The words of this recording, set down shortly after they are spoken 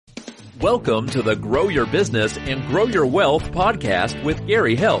Welcome to the Grow Your Business and Grow Your Wealth podcast with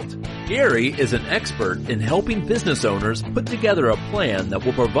Gary Helt. Gary is an expert in helping business owners put together a plan that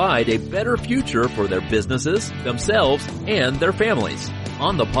will provide a better future for their businesses, themselves, and their families.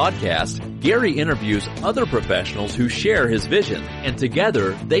 On the podcast, Gary interviews other professionals who share his vision, and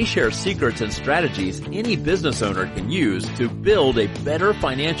together they share secrets and strategies any business owner can use to build a better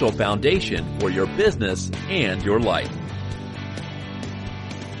financial foundation for your business and your life.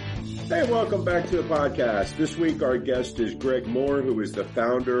 Hey, welcome back to the podcast. This week, our guest is Greg Mohr, who is the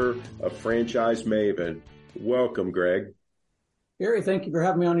founder of Franchise Maven. Welcome, Greg. Gary, thank you for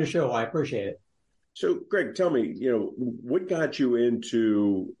having me on your show. I appreciate it. So, Greg, tell me, what got you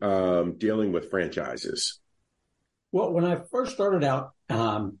into dealing with franchises? Well, when I first started out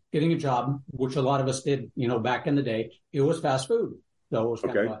getting a job, which a lot of us did, back in the day, it was fast food. So it was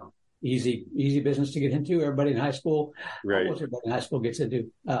kind of easy business to get into. Everybody in high school, almost everybody in high school gets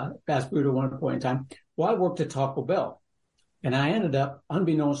into fast food at one point in time. Well, I worked at Taco Bell, and I ended up,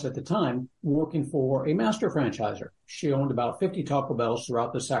 unbeknownst at the time, working for a master franchisor. She owned about 50 Taco Bells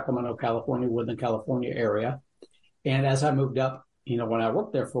throughout the Sacramento, California, Woodland, California area. And as I moved up, when I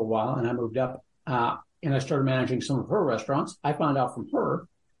worked there for a while, and I moved up and I started managing some of her restaurants, I found out from her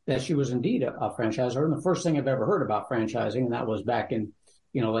that she was indeed a franchisor. And the first thing I've ever heard about franchising, and that was back in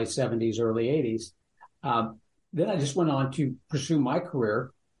late 70s, early 80s. Then I just went on to pursue my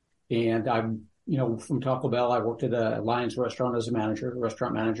career. And from Taco Bell, I worked at a Lions restaurant as a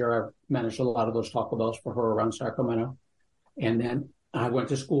restaurant manager. I managed a lot of those Taco Bells for her around Sacramento. And then I went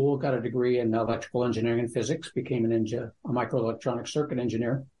to school, got a degree in electrical engineering and physics, became a microelectronic circuit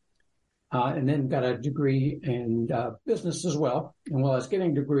engineer, and then got a degree in business as well. And while I was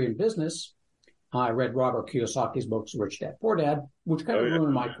getting a degree in business, I read Robert Kiyosaki's books, Rich Dad, Poor Dad, which kind of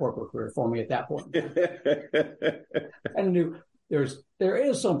ruined my corporate career for me at that point. I knew there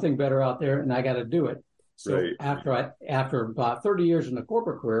is something better out there, and I got to do it. So after about 30 years in the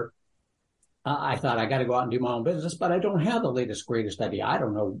corporate career, I thought I got to go out and do my own business, but I don't have the latest, greatest idea. I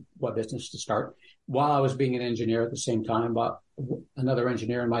don't know what business to start. While I was being an engineer at the same time, another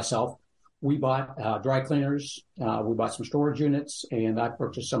engineer and myself, we bought dry cleaners, we bought some storage units, and I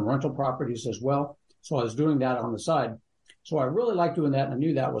purchased some rental properties as well. So I was doing that on the side. So I really liked doing that, and I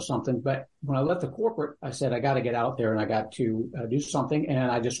knew that was something. But when I left the corporate, I said, I got to get out there, and I got to do something.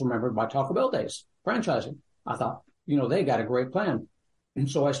 And I just remembered my Taco Bell days, franchising. I thought, they got a great plan. And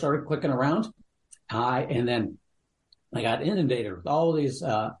so I started clicking around, and then I got inundated with all these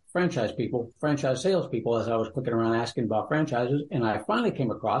franchise salespeople as I was clicking around asking about franchises. And I finally came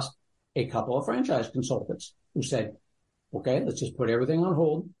across a couple of franchise consultants who said, okay, let's just put everything on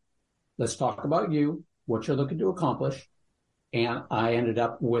hold. Let's talk about you, what you're looking to accomplish. And I ended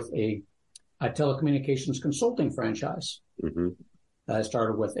up with a telecommunications consulting franchise that I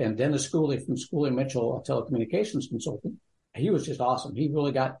started with. And Dennis Schooley from Schooley Mitchell, a telecommunications consultant, he was just awesome. He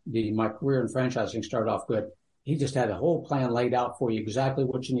really got my career in franchising started off good. He just had a whole plan laid out for you, exactly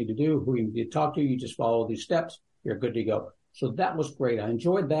what you need to do, who you need to talk to. You just follow these steps. You're good to go. So that was great. I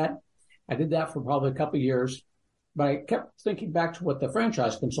enjoyed that. I did that for probably a couple of years, but I kept thinking back to what the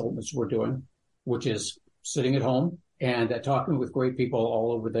franchise consultants were doing, which is sitting at home and talking with great people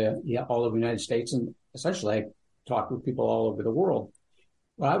all over the United States, and essentially I talked with people all over the world.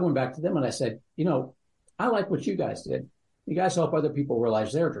 Well, I went back to them and I said, I like what you guys did. You guys help other people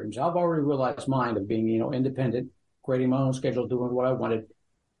realize their dreams. I've already realized mine of being, independent, creating my own schedule, doing what I wanted.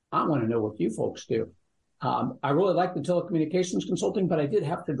 I want to know what you folks do. I really like the telecommunications consulting, but I did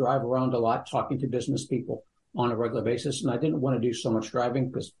have to drive around a lot talking to business people on a regular basis. And I didn't want to do so much driving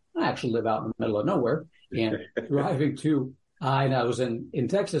because I actually live out in the middle of nowhere. And driving and I was in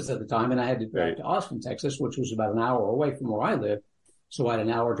Texas at the time, and I had to drive to Austin, Texas, which was about an hour away from where I live. So I had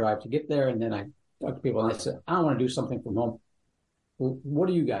an hour drive to get there. And then I talked to people and I said, I want to do something from home. Well, what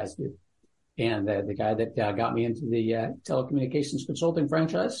do you guys do? And the guy that got me into the telecommunications consulting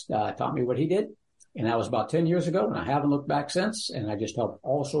franchise taught me what he did. And that was about 10 years ago, and I haven't looked back since. And I just helped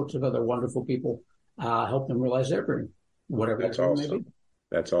all sorts of other wonderful people help them realize their dream, whatever that dream may be.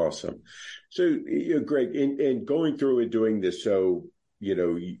 That's awesome. So, Greg, in going through and doing this, so,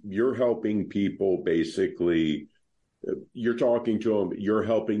 you're helping people basically, you're talking to them, you're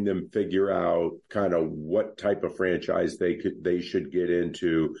helping them figure out kind of what type of franchise they should get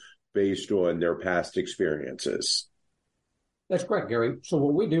into based on their past experiences. That's correct, Gary. So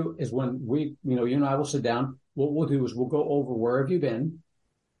what we do is when you and I will sit down, what we'll do is we'll go over where have you been,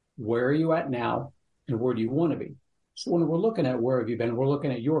 where are you at now, and where do you want to be? So when we're looking at where have you been, we're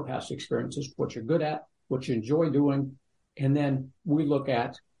looking at your past experiences, what you're good at, what you enjoy doing, and then we look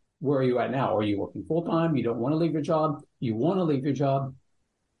at where are you at now? Are you working full-time? You don't want to leave your job? You want to leave your job?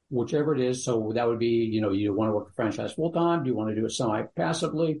 whichever it is. So that would be, you want to work the franchise full time? Do you want to do it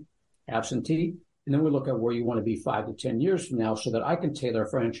semi-passively, absentee? And then we look at where you want to be 5 to 10 years from now so that I can tailor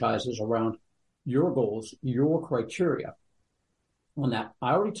franchises around your goals, your criteria on that.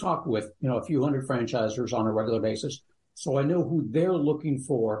 I already talked with, a few hundred franchisors on a regular basis. So I know who they're looking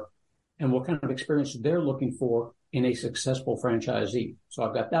for and what kind of experience they're looking for in a successful franchisee. So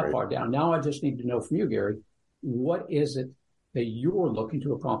I've got that part down. Now I just need to know from you, Gary, what is it that you're looking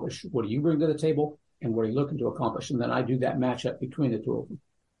to accomplish? What do you bring to the table and what are you looking to accomplish? And then I do that matchup between the two of them.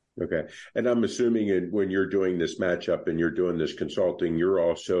 Okay. And I'm assuming when you're doing this matchup and you're doing this consulting, you're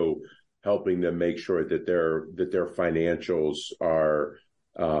also helping them make sure that their financials are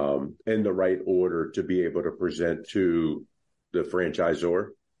in the right order to be able to present to the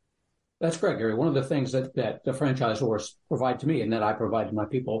franchisor. That's correct, Gary. One of the things that the franchisors provide to me and that I provide to my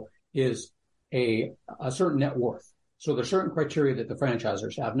people is a certain net worth. So there's certain criteria that the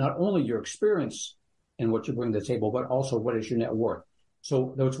franchisors have, not only your experience and what you bring to the table, but also what is your net worth.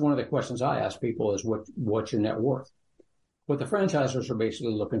 So that's one of the questions I ask people is what's your net worth? What the franchisors are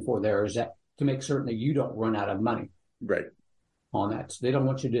basically looking for there is that to make certain that you don't run out of money. Right. On that. So they don't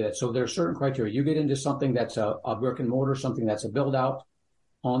want you to do that. So there's certain criteria. You get into something that's a brick and mortar, something that's a build out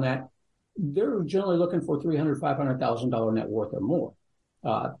on that. They're generally looking for $300,000, $500,000 net worth or more,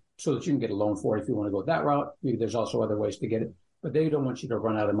 so that you can get a loan for it if you want to go that route. There's also other ways to get it, but they don't want you to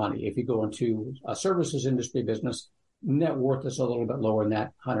run out of money. If you go into a services industry business, net worth is a little bit lower than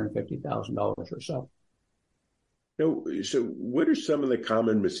that, $150,000 or so. So what are some of the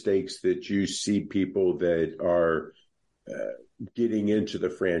common mistakes that you see people that are getting into the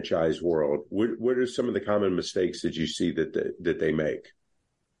franchise world? What are some of the common mistakes that you see that they make?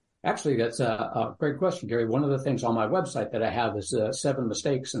 Actually, that's a great question, Gary. One of the things on my website that I have is 7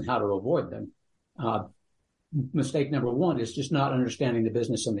 mistakes and how to avoid them. Mistake number 1 is just not understanding the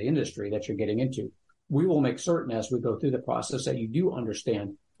business and the industry that you're getting into. We will make certain as we go through the process that you do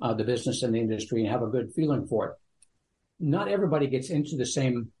understand the business and the industry and have a good feeling for it. Not everybody gets into the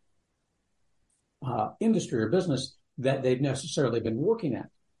same industry or business that they've necessarily been working at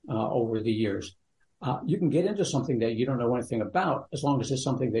over the years. You can get into something that you don't know anything about as long as it's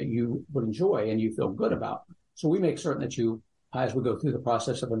something that you would enjoy and you feel good about. So we make certain that you, as we go through the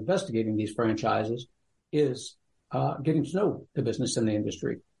process of investigating these franchises, is getting to know the business and the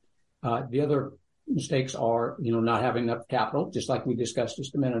industry. The other mistakes are, not having enough capital, just like we discussed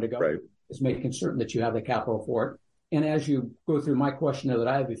just a minute ago. Right. Is making certain that you have the capital for it. And as you go through my questionnaire that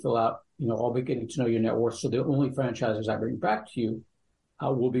I have you fill out, I'll be getting to know your net worth. So the only franchises I bring back to you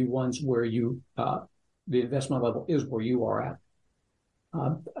will be ones where you, the investment level is where you are at.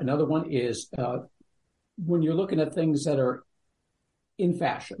 Another one is when you're looking at things that are in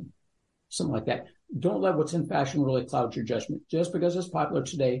fashion, something like that, don't let what's in fashion really cloud your judgment. Just because it's popular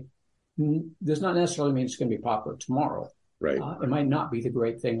today does not necessarily mean it's going to be popular tomorrow. Right. It might not be the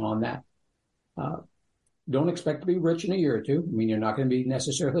great thing on that. Don't expect to be rich in a year or two. I mean, you're not going to be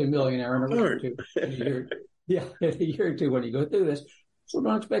necessarily a millionaire in a year or two. In a year or two when you go through this. So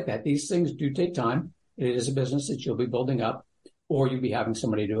don't expect that. These things do take time. It is a business that you'll be building up, or you'll be having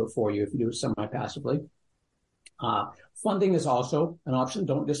somebody do it for you if you do it semi-passively. Funding is also an option.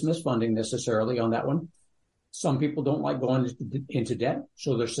 Don't dismiss funding necessarily on that one. Some people don't like going into debt,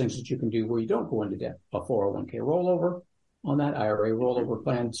 so there's things that you can do where you don't go into debt. A 401k rollover on that, IRA rollover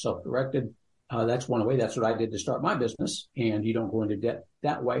plan, self-directed. That's one way. That's what I did to start my business, and you don't go into debt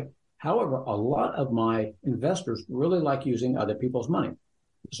that way. However, a lot of my investors really like using other people's money,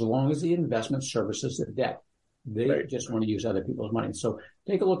 as long as the investment services the debt. They just want to use other people's money. So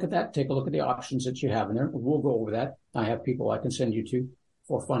take a look at that. Take a look at the options that you have in there. We'll go over that. I have people I can send you to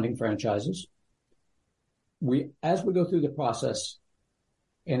for funding franchises. As we go through the process,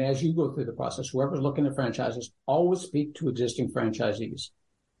 and as you go through the process, whoever's looking at franchises, always speak to existing franchisees.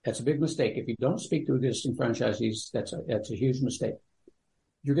 That's a big mistake. If you don't speak to existing franchisees, that's a huge mistake.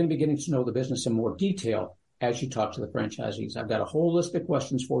 You're going to be getting to know the business in more detail as you talk to the franchisees. I've got a whole list of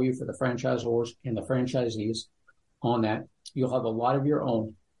questions for you for the franchisors and the franchisees on that. You'll have a lot of your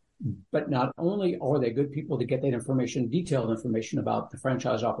own, but not only are they good people to get that information, detailed information about the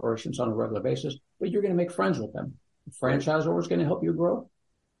franchise operations on a regular basis, but you're going to make friends with them. The franchisor is going to help you grow.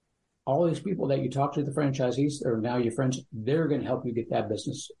 All these people that you talk to, the franchisees, that are now your friends, they're going to help you get that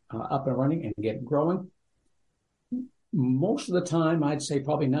business up and running and get it growing. Most of the time, I'd say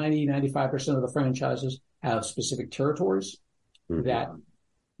probably 95% of the franchises have specific territories that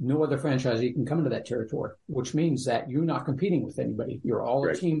no other franchisee can come into that territory, which means that you're not competing with anybody. You're all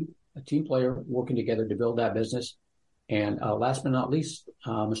a team player working together to build that business. And last but not least,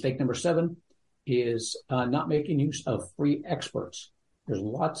 mistake number 7 is not making use of free experts. There's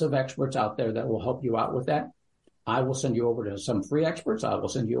lots of experts out there that will help you out with that. I will send you over to some free experts. I will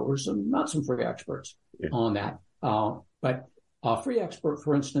send you over to some not some free experts on that. But a free expert,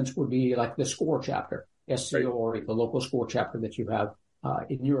 for instance, would be like the SCORE chapter, SCORE, the local SCORE chapter that you have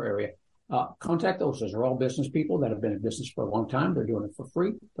in your area. Contact those. Those are all business people that have been in business for a long time. They're doing it for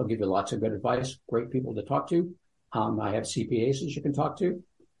free. They'll give you lots of good advice, great people to talk to. I have CPAs that you can talk to.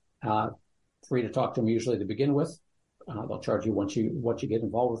 Free to talk to them usually to begin with. They'll charge you once you get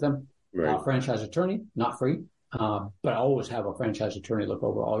involved with them. Right. Franchise attorney, not free, but always have a franchise attorney look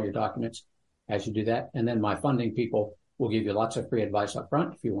over all your documents as you do that. And then my funding people will give you lots of free advice up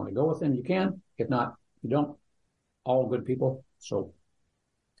front. If you want to go with them, you can. If not, you don't. All good people. So,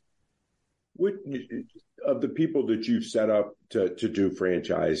 what of the people that you've set up to do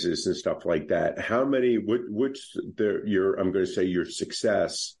franchises and stuff like that? How many? What's your? I'm going to say your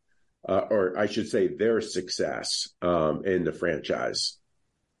success. Or I should say their success in the franchise.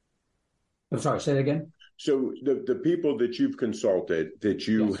 I'm sorry, say it again. So the people that you've consulted, that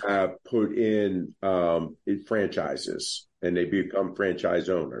you have put in franchises and they become franchise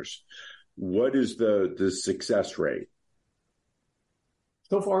owners, what is the success rate?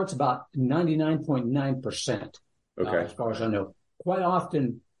 So far, it's about 99.9%, as far as I know. Quite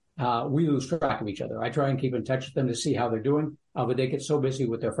often, we lose track of each other. I try and keep in touch with them to see how they're doing, but they get so busy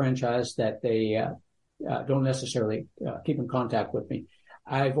with their franchise that they don't necessarily keep in contact with me.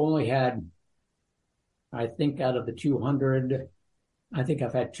 I've only had, I think out of the 200, I think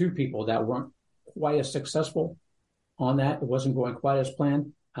I've had 2 people that weren't quite as successful on that. It wasn't going quite as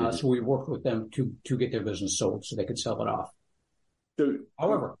planned. So we worked with them to get their business sold so they could sell it off.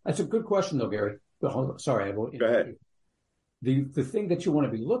 However, that's a good question though, Gary. Sorry, go ahead. The thing that you want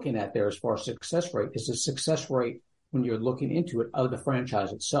to be looking at there as far as success rate is the success rate when you're looking into it of the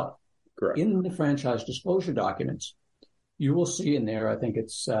franchise itself. Correct. In the franchise disclosure documents, you will see in there, I think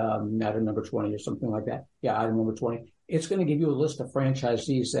it's item number 20 or something like that. Yeah, item number 20. It's going to give you a list of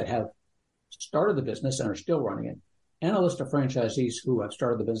franchisees that have started the business and are still running it, and a list of franchisees who have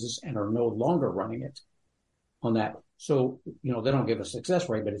started the business and are no longer running it on that. So, they don't give a success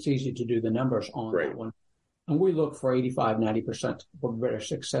rate, but it's easy to do the numbers on that one. And we look for 85, 90% for better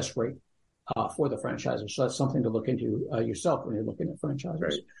success rate for the franchises. So that's something to look into yourself when you're looking at franchises.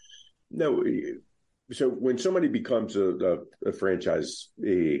 Right. No, so when somebody becomes a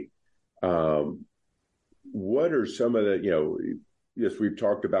franchisee, what are some of the, yes, we've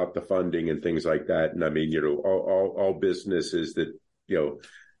talked about the funding and things like that. And I mean, all businesses that,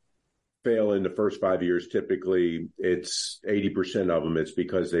 fail in the first 5 years, typically it's 80% of them. It's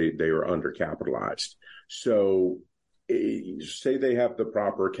because they are undercapitalized. So say they have the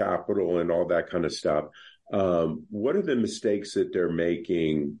proper capital and all that kind of stuff. What are the mistakes that they're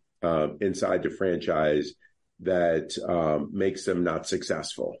making inside the franchise that makes them not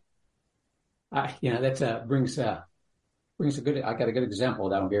successful? That brings a good. I got a good example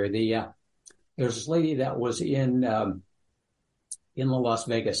of that one, Gary. There's this lady that was in the Las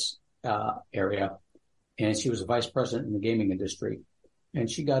Vegas area, and she was a vice president in the gaming industry, and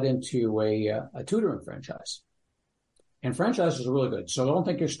she got into a tutoring franchise. And franchises are really good, so don't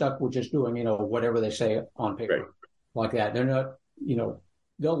think you're stuck with just doing whatever they say on paper like that. They're not,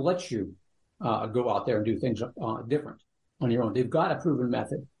 they'll let you go out there and do things different on your own. They've got a proven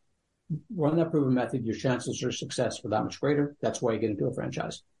method. Run that proven method, your chances of success are that much greater. That's why you get into a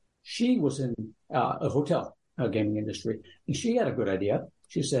franchise. She was in a hotel gaming industry, and she had a good idea.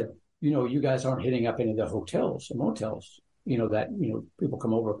 She said, you guys aren't hitting up any of the hotels and motels, that, people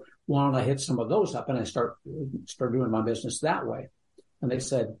come over. Why don't I hit some of those up and I start doing my business that way? And they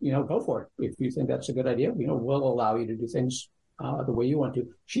said, go for it. If you think that's a good idea, we'll allow you to do things the way you want to.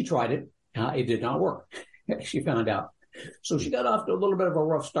 She tried it. It did not work. She found out. So she got off to a little bit of a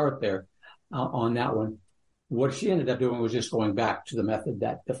rough start there on that one. What she ended up doing was just going back to the method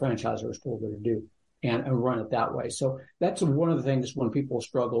that the franchisor told her to do and run it that way. So that's one of the things when people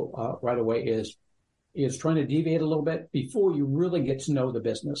struggle right away is trying to deviate a little bit before you really get to know the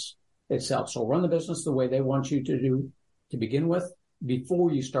business itself. So run the business the way they want you to do to begin with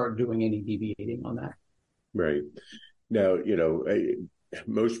before you start doing any deviating on that. Right. Now,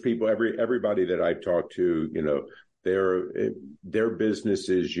 most people, everybody that I've talked to, their business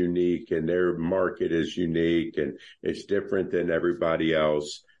is unique and their market is unique and it's different than everybody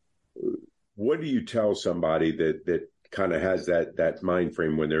else. What do you tell somebody that kind of has that mind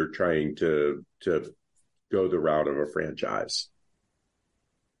frame when they're trying to go the route of a franchise?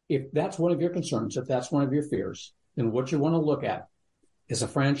 If that's one of your concerns, if that's one of your fears, then what you want to look at is a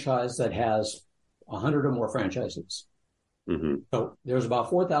franchise that has 100 or more franchises. Mm-hmm. So there's about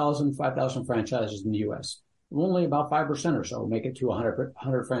 4,000, 5,000 franchises in the U.S. only about 5% or so make it to 100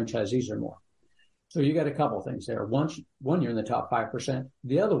 franchisees or more. So you got a couple of things there. One, you're in the top 5%.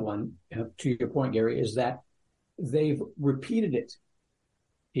 The other one, to your point, Gary, is that they've repeated it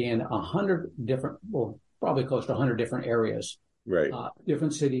in 100 different, well, probably close to 100 different areas, right?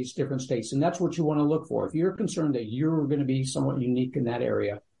 Different cities, different states. And that's what you want to look for. If you're concerned that you're going to be somewhat unique in that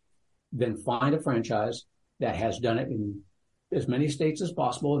area, then find a franchise that has done it in as many states as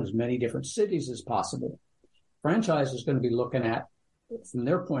possible and as many different cities as possible. Franchise is going to be looking at, from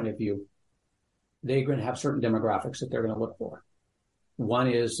their point of view, they're going to have certain demographics that they're going to look for. One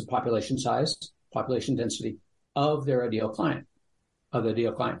is the population size, population density of their ideal client, of the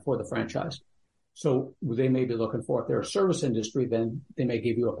ideal client for the franchise. So they may be looking for, if they're a service industry, then they may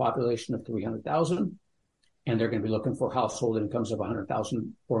give you a population of 300,000, and they're going to be looking for household incomes of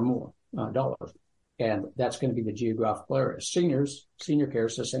 100,000 or more dollars. And that's going to be the geographical area. Senior care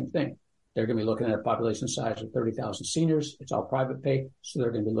is the same thing. They're going to be looking at a population size of 30,000 seniors. It's all private pay. So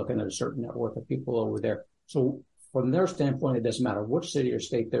they're going to be looking at a certain net worth of people over there. So from their standpoint, it doesn't matter which city or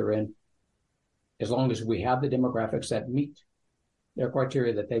state they're in, as long as we have the demographics that meet their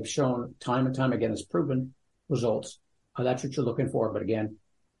criteria that they've shown time and time again as proven results. That's what you're looking for. But again,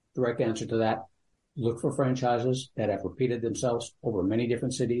 direct answer to that, look for franchises that have repeated themselves over many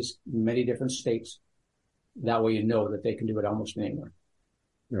different cities, many different states. That way you know that they can do it almost anywhere.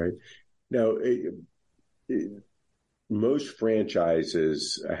 Right. Now, most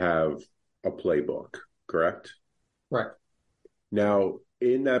franchises have a playbook, correct? Correct. Now,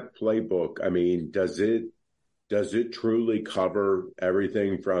 in that playbook, I mean, does it truly cover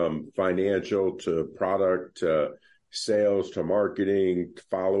everything from financial to product to sales to marketing,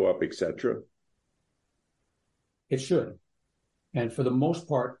 follow-up, et cetera? It should. And for the most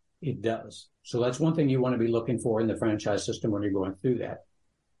part, it does. So that's one thing you want to be looking for in the franchise system when you're going through that.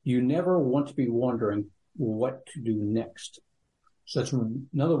 You never want to be wondering what to do next. So that's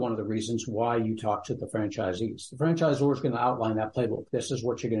another one of the reasons why you talk to the franchisees. The franchisor is going to outline that playbook. This is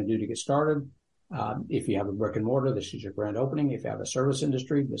what you're going to do to get started. If you have a brick and mortar, this is your grand opening. If you have a service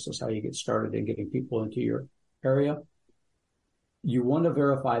industry, this is how you get started in getting people into your area. You want to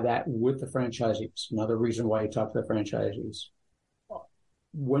verify that with the franchisees. Another reason why you talk to the franchisees.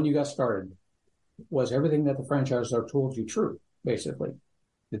 When you got started, was everything that the franchisor told you true, basically?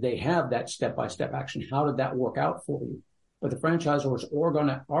 Did they have that step-by-step action? How did that work out for you? But the franchisors are going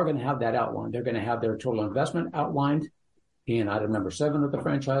to have that outlined. They're going to have their total investment outlined in item number 7 of the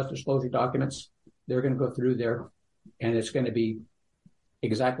franchise disclosure documents. They're going to go through there, and it's going to be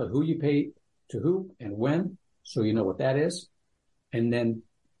exactly who you pay to who and when, so you know what that is. And then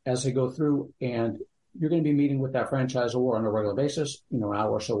as they go through, and you're going to be meeting with that franchisor on a regular basis, an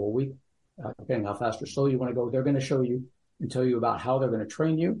hour or so a week, depending how fast or slow you want to go. They're going to show you and tell you about how they're going to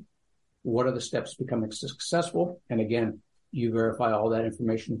train you, what are the steps to becoming successful. And again, you verify all that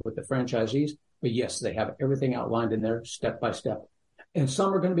information with the franchisees. But yes, they have everything outlined in there step by step. And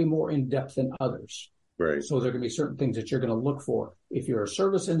some are going to be more in depth than others. Right. So there are going to be certain things that you're going to look for. If you're a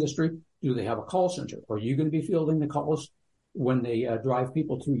service industry, do they have a call center? Are you going to be fielding the calls when they drive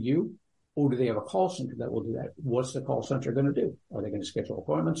people to you? Or do they have a call center that will do that? What's the call center going to do? Are they going to schedule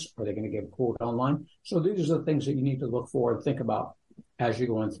appointments? Are they going to give a quote online? So these are the things that you need to look for and think about as you're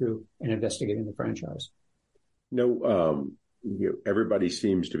going through and investigating the franchise. Everybody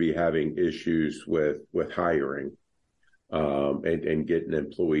seems to be having issues with hiring and getting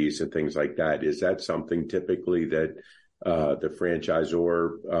employees and things like that. Is that something typically that the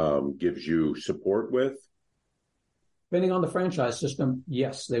franchisor gives you support with? Depending on the franchise system,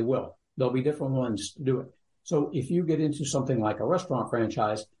 yes, they will. There'll be different ones to do it. So if you get into something like a restaurant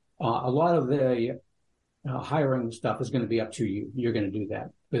franchise, a lot of the hiring stuff is going to be up to you. You're going to do that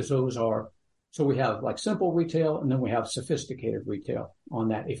because those are, so we have like simple retail and then we have sophisticated retail on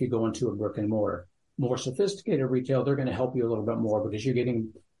that. If you go into a brick and mortar, more sophisticated retail, they're going to help you a little bit more because you're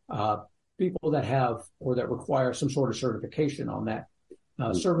getting people that have or that require some sort of certification on that.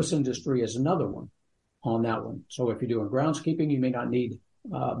 Service industry is another one on that one. So if you're doing groundskeeping, you may not need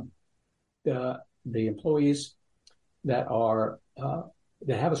the employees that are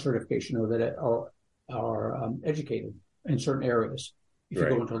that have a certification or that are educated in certain areas. If you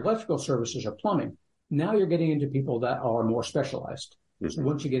go into electrical services or plumbing, now you're getting into people that are more specialized. Mm-hmm. So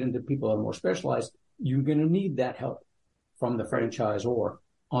once you get into people that are more specialized, you're going to need that help from the franchisor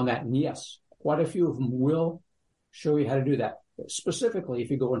on that. And yes, quite a few of them will show you how to do that. Specifically,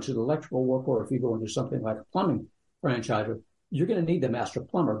 if you go into the electrical work or if you go into something like a plumbing franchisor, you're going to need the master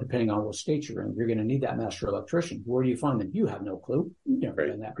plumber, depending on what state you're in. You're going to need that master electrician. Where do you find them? You have no clue. You've never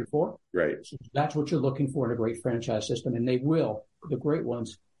done that before. Right. So that's what you're looking for in a great franchise system. And they will, the great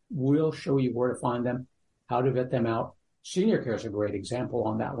ones will show you where to find them, how to vet them out. Senior care is a great example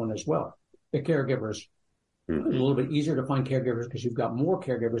on that one as well. The caregivers, a little bit easier to find caregivers because you've got more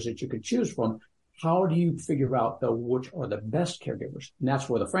caregivers that you could choose from. How do you figure out, though, which are the best caregivers? And that's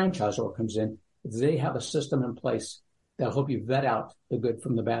where the franchisor comes in. They have a system in place that'll help you vet out the good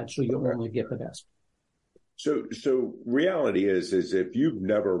from the bad so you only get the best. So reality is if you've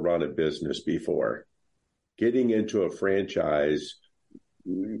never run a business before, getting into a franchise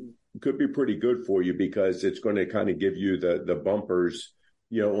could be pretty good for you because it's going to kind of give you the bumpers,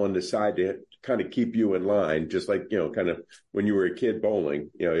 on the side to kind of keep you in line, just like, kind of when you were a kid bowling,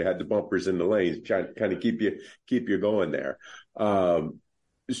 you had the bumpers in the lanes, trying to kind of keep you going there.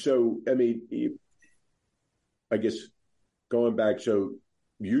 So, I mean, I guess going back, so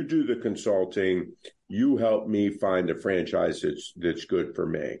you do the consulting, you help me find a franchise that's good for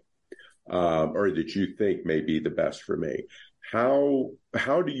me, or that you think may be the best for me. How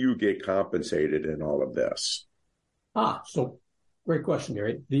do you get compensated in all of this? So great question,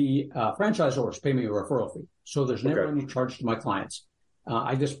 Gary. The franchisors pay me a referral fee. So there's never any charge to my clients.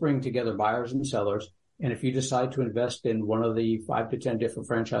 I just bring together buyers and sellers. And if you decide to invest in one of the 5 to 10 different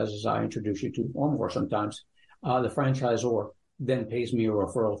franchises I introduce you to, or more sometimes, the franchisor then pays me a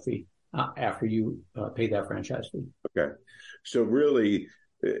referral fee after you pay that franchise fee. Okay. So really,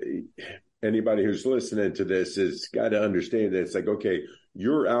 anybody who's listening to this has got to understand that it's like, okay,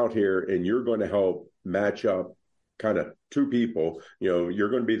 you're out here and you're going to help match up kind of two people, you're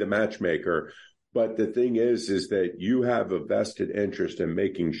going to be the matchmaker. But the thing is that you have a vested interest in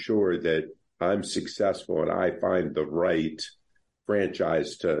making sure that I'm successful and I find the right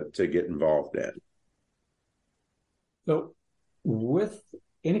franchise to get involved in. So with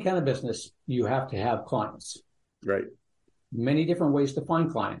any kind of business, you have to have clients. Right. Many different ways to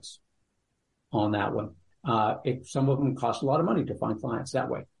find clients on that one. Some of them cost a lot of money to find clients that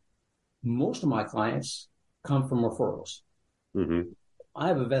way. Most of my clients come from referrals. Mm-hmm. I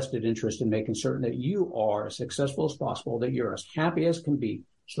have a vested interest in making certain that you are as successful as possible, that you're as happy as can be,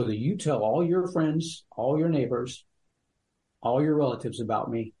 so that you tell all your friends, all your neighbors, all your relatives about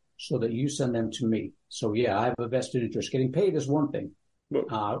me, so that you send them to me. So yeah, I have a vested interest. Getting paid is one thing,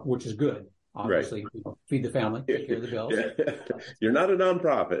 which is good. Obviously, right. Feed the family, take care of the bills. You're not a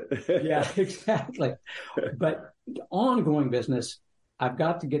nonprofit. Yeah, exactly. But ongoing business, I've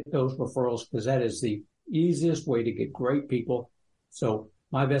got to get those referrals because that is the easiest way to get great people. So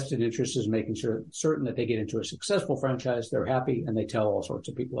my vested interest is making certain that they get into a successful franchise, they're happy, and they tell all sorts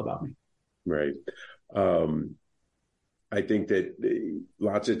of people about me. Right. I think that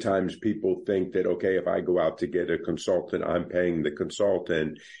lots of times people think that, okay, if I go out to get a consultant, I'm paying the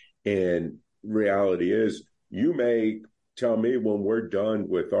consultant. And reality is, you may tell me when we're done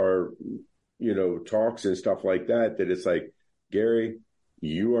with our, talks and stuff like that it's like, Gary,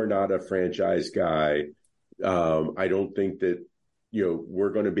 you are not a franchise guy. I don't think that,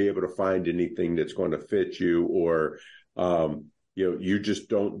 we're going to be able to find anything that's going to fit you, or, you just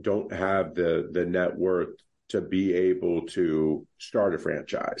don't have the net worth to be able to start a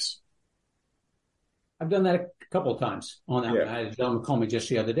franchise. I've done that a couple of times on that. Yeah. I had a gentleman call me just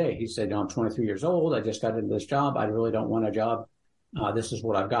the other day. He said, I'm 23 years old. I just got into this job. I really don't want a job. This is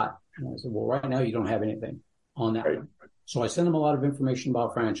what I've got. And I said, well, right now you don't have anything on that one. So I sent him a lot of information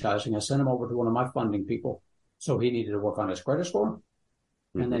about franchising. I sent him over to one of my funding people. So he needed to work on his credit score.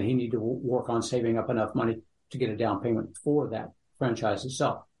 Mm-hmm. And then he needed to work on saving up enough money to get a down payment for that franchise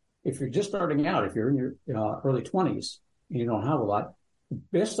itself. If you're just starting out, if you're in your early 20s and you don't have a lot, the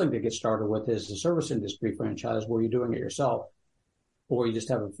best thing to get started with is the service industry franchise where you're doing it yourself, or you just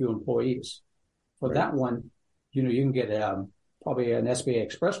have a few employees. For that one, you can get probably an SBA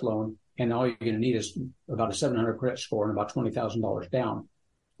Express loan, and all you're going to need is about a 700 credit score and about $20,000 down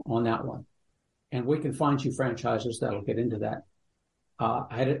on that one. And we can find you franchises that'll get into that.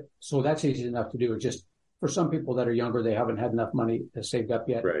 So that's easy enough to do. It's just for some people that are younger, they haven't had enough money saved up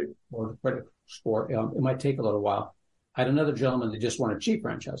yet, or credit score. It might take a little while. I had another gentleman that just wanted a cheap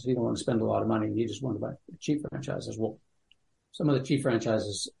franchise. He didn't want to spend a lot of money. He just wanted to buy cheap franchises. Well, some of the cheap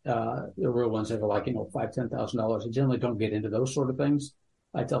franchises, the real ones that are like, $5,000, $10,000, I generally don't get into those sort of things.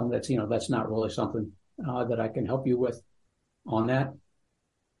 I tell them that's not really something that I can help you with on that.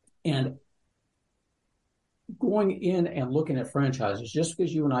 And going in and looking at franchises, just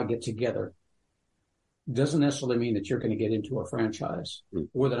because you and I get together doesn't necessarily mean that you're going to get into a franchise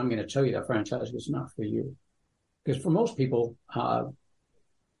or that I'm going to tell you that franchise is not for you. Because for most people,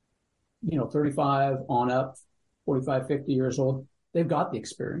 35 on up, 45, 50 years old, they've got the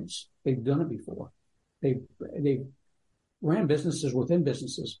experience. They've done it before. They've ran businesses within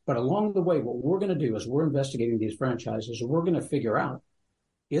businesses. But along the way, what we're going to do is we're investigating these franchises, and we're going to figure out,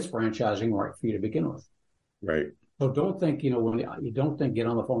 is franchising right for you to begin with? Right. So don't think, when you don't think, get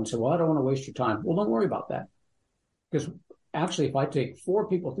on the phone and say, well, I don't want to waste your time. Well, don't worry about that. Because actually, if I take 4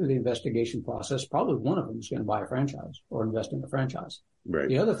 people through the investigation process, probably one of them is going to buy a franchise or invest in a franchise. Right.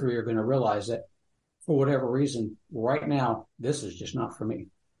 The other 3 are going to realize that for whatever reason, right now, this is just not for me.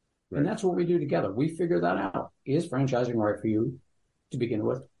 Right. And that's what we do together. We figure that out. Is franchising right for you to begin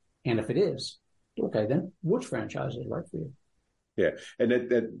with? And if it is, okay, then which franchise is right for you? Yeah, and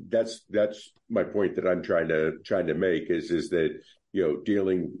that's my point that I'm trying to make is that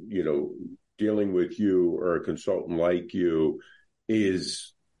dealing with you or a consultant like you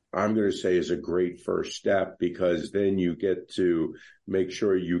is, I'm going to say, is a great first step, because then you get to make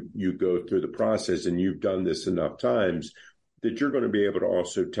sure you go through the process, and you've done this enough times that you're going to be able to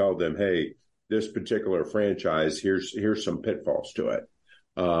also tell them, hey, this particular franchise, here's some pitfalls to it.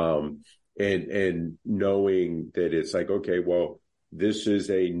 And knowing that it's like, okay, well, this is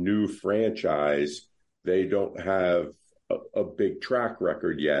a new franchise. They don't have a big track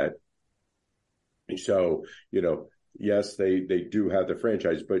record yet. So, yes, they do have the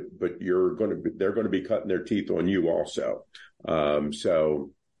franchise, but they're going to be cutting their teeth on you also.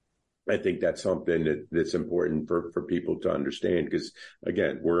 So I think that's something that's important for people to understand, because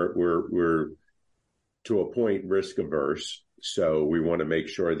again, we're to a point risk averse. So we want to make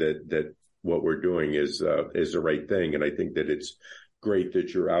sure that what we're doing is the right thing. And I think that it's great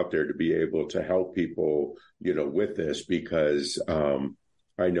that you're out there to be able to help people, with this, because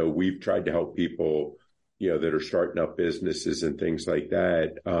I know we've tried to help people, that are starting up businesses and things like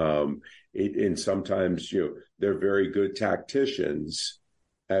that. And sometimes, they're very good tacticians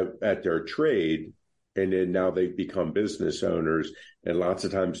at their trade, and then now they've become business owners. And lots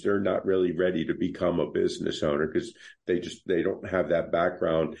of times they're not really ready to become a business owner because they don't have that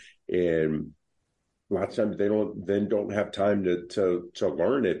background. And lots of times they don't have time to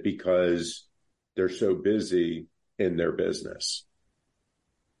learn it because they're so busy in their business.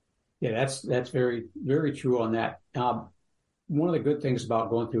 Yeah, that's very, very true on that. One of the good things about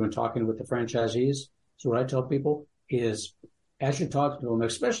going through and talking with the franchisees, so what I tell people is, as you talk to them,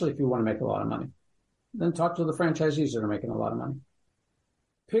 especially if you want to make a lot of money, then talk to the franchisees that are making a lot of money.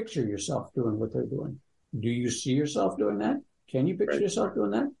 Picture yourself doing what they're doing. Do you see yourself doing that? Can you picture yourself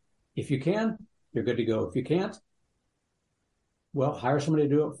doing that? If you can, you're good to go. If you can't, well, hire somebody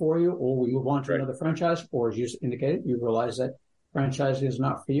to do it for you, or we move on to another franchise, or as you indicated, you realize that franchising is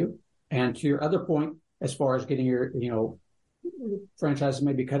not for you. And to your other point, as far as getting your, franchises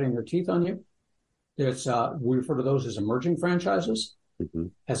maybe cutting their teeth on you, there's, we refer to those as emerging franchises,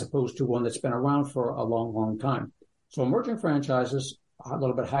 as opposed to one that's been around for a long, long time. So emerging franchises are a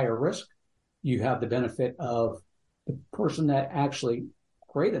little bit higher risk. You have the benefit of the person that actually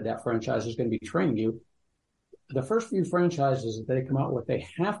created that franchise is going to be training you. The first few franchises that they come out with, they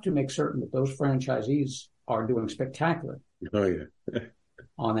have to make certain that those franchisees are doing spectacular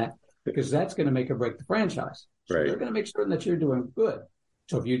on that, because that's going to make or break the franchise. So they're going to make certain that you're doing good.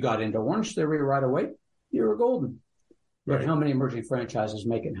 So if you got into Orange Theory right away, you're golden. But how many emerging franchises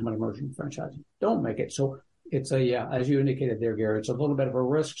make it, and how many emerging franchises don't make it? So it's as you indicated there, Gary, it's a little bit of a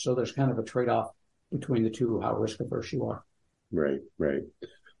risk. So there's kind of a trade-off between the two, how risk averse you are. Right.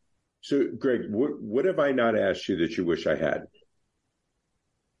 So, Greg, what have I not asked you that you wish I had?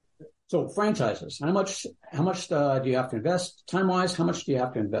 So franchises, how much do you have to invest time-wise? How much do you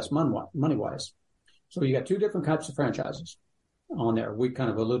have to invest money-wise? So you got 2 different types of franchises on there. We kind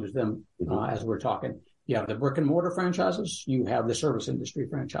of alluded to them as we're talking. You have the brick and mortar franchises. You have the service industry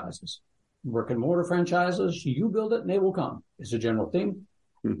franchises. Brick and mortar franchises, you build it and they will come. It's a general theme.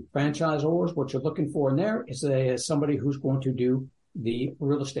 Franchisors, what you're looking for in there is somebody who's going to do the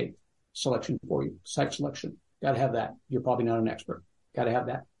real estate selection for you, site selection. Got to have that. You're probably not an expert. Got to have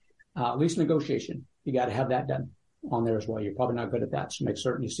that. Lease negotiation, you got to have that done on there as well. You're probably not good at that, so make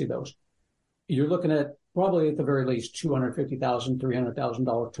certain you see those. You're looking at probably at the very least $250,000,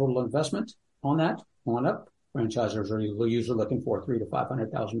 $300,000 total investment on that. On up, franchisors are usually looking for $300,000 to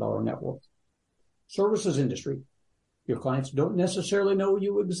 $500,000 net worth. Services industry, your clients don't necessarily know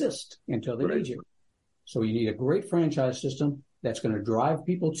you exist until they need you. So you need a great franchise system that's going to drive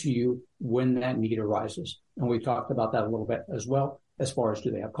people to you when that need arises. And we talked about that a little bit as well, as far as do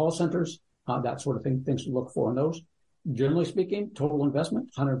they have call centers, that sort of thing, things to look for in those. Generally speaking, total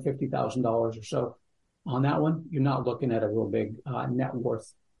investment, $150,000 or so on that one. You're not looking at a real big net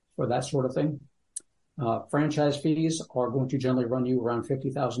worth for that sort of thing. Franchise fees are going to generally run you around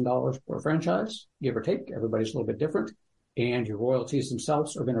 $50,000 per franchise, give or take. Everybody's a little bit different. And your royalties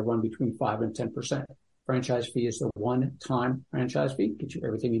themselves are going to run between 5 and 10%. Franchise fee is the one-time franchise fee. Get you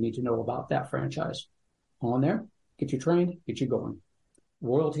everything you need to know about that franchise on there. Get you trained, get you going.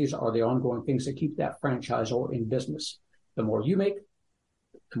 royalties are the ongoing things that keep that franchisor in business. The more you make,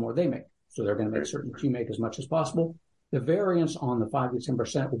 the more they make. So they're going to make certain that you make as much as possible. The variance on the 5 to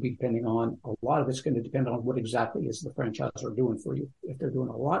 10% will be depending on, a lot of it's going to depend on what exactly is the franchisor doing for you. If they're doing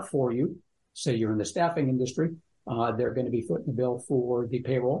a lot for you, say you're in the staffing industry, they're going to be footing the bill for the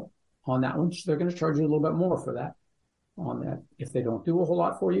payroll on that one. So they're going to charge you a little bit more for that on that. If they don't do a whole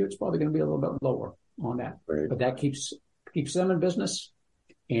lot for you, it's probably going to be a little bit lower on that. Right. But that keeps them in business.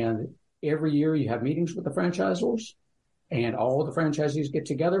 And every year you have meetings with the franchisors, and all the franchisees get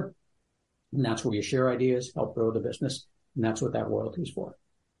together. And that's where you share ideas, help grow the business. And that's what that royalty is for.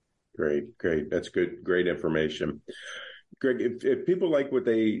 Great. That's good. Great information. Greg, if people like what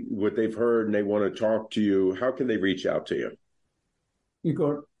they've heard and they want to talk to you, how can they reach out to you? You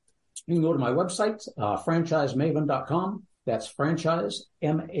can go to my website, franchisemaven.com. That's franchise,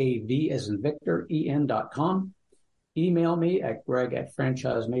 M-A-V as in Victor, E-N.com. Email me at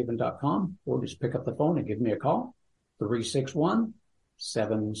greg@franchisemaven.com, or just pick up the phone and give me a call,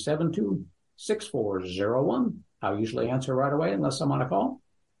 361-772-6401. I'll usually answer right away unless I'm on a call.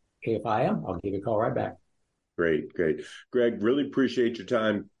 If I am, I'll give you a call right back. Great. Greg, really appreciate your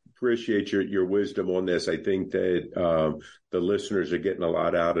time. Appreciate your wisdom on this. I think that the listeners are getting a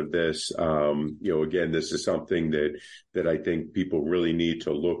lot out of this. Again, this is something that I think people really need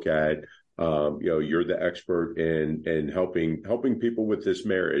to look at. You're the expert in helping people with this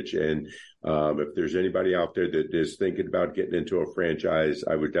marriage. And if there's anybody out there that is thinking about getting into a franchise,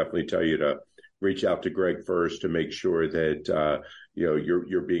 I would definitely tell you to reach out to Greg first to make sure that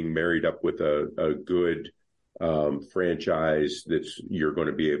you're being married up with a good franchise that you're going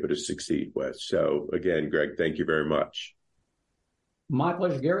to be able to succeed with. So again, Greg, thank you very much. My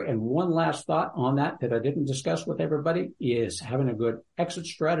pleasure, Gary. And one last thought on that I didn't discuss with everybody is having a good exit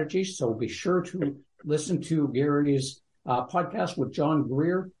strategy. So be sure to listen to Gary's podcast with John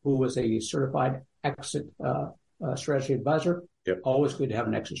Greer, who was a certified exit strategy advisor. Yep. Always good to have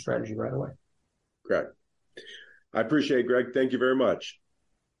an exit strategy right away. Great. I appreciate it, Greg. Thank you very much.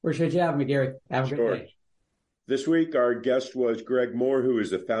 Appreciate you having me, Gary. Have a good day. This week, our guest was Greg Mohr, who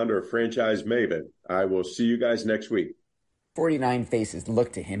is the founder of Franchise Maven. I will see you guys next week. 49 faces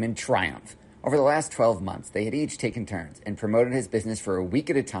looked to him in triumph. Over the last 12 months, they had each taken turns and promoted his business for a week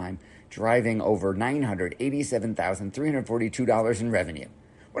at a time, driving over $987,342 in revenue.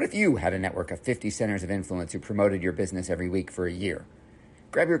 What if you had a network of 50 centers of influence who promoted your business every week for a year?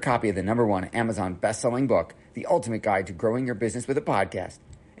 Grab your copy of the #1 Amazon best-selling book, The Ultimate Guide to Growing Your Business with a Podcast,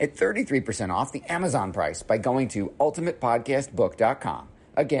 at 33% off the Amazon price by going to ultimatepodcastbook.com.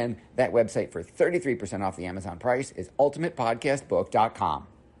 Again, that website for 33% off the Amazon price is ultimatepodcastbook.com.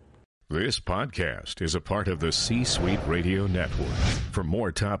 This podcast is a part of the C-Suite Radio Network. For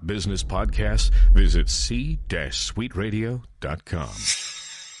more top business podcasts, visit c-suiteradio.com.